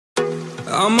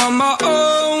I'm on my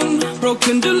own,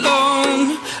 broken and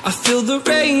alone. I feel the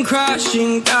rain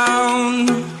crashing down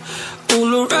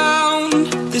all around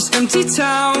this empty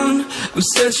town. I'm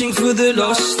searching for the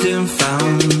lost and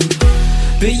found,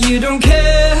 but you don't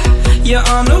care, you're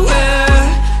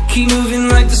unaware. Keep moving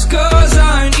like the scars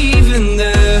aren't even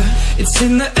there. It's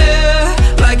in the air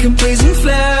like a blazing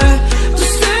flare.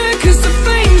 Just stare cause the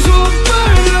flames will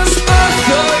burn us. I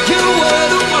thought you were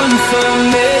the one for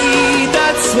me,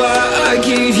 that's why I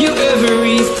gave you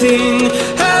everything.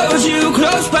 Held you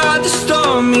close by the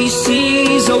stormy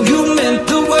seas. Oh, you meant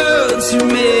the world to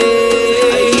me.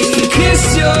 I used to kiss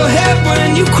your head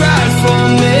when you cried for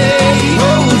me,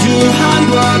 hold your hand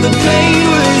while the pain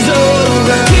was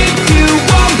over, keep you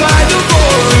warm by the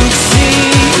roaring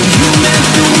sea. You meant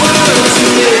the world to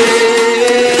me.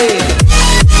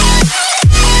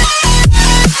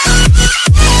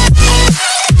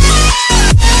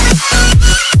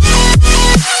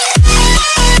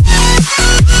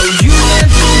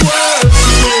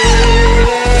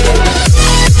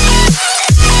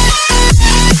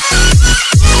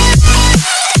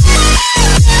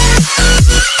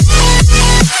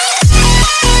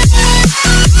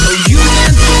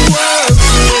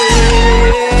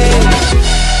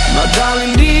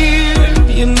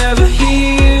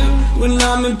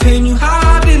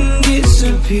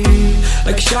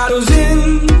 Like shadows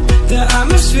in the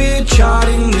atmosphere,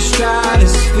 charting the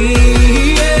stratosphere.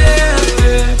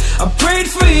 Yeah. I prayed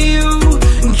for you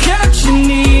and kept you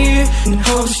near in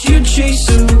hopes you'd chase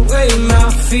away my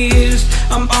fears.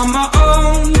 I'm on my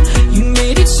own, you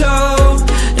made it so,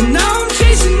 and now I'm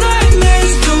chasing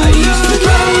nightmares through. I used to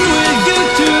run with you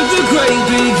through the great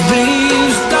big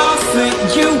leaves, laugh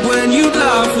at you when you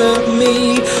laugh at me.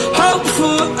 Hope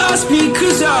for us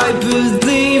because I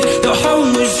believe the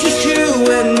home was just you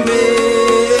and me.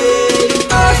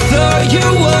 I thought you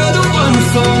were the one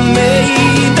for me,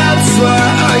 that's why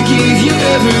I gave you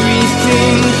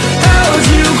everything. Held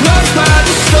you close by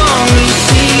the stormy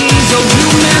seas. Oh, you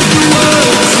meant the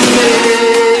world to me.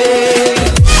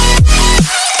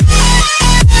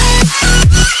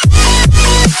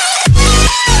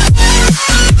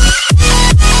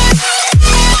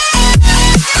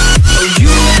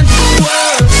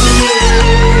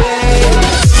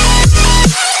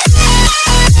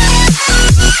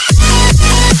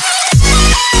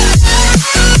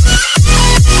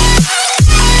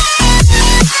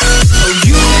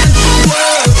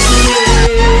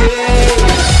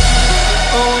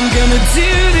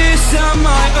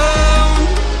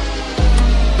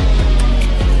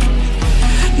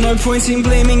 No point in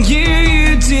blaming you,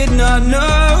 you did not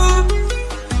know.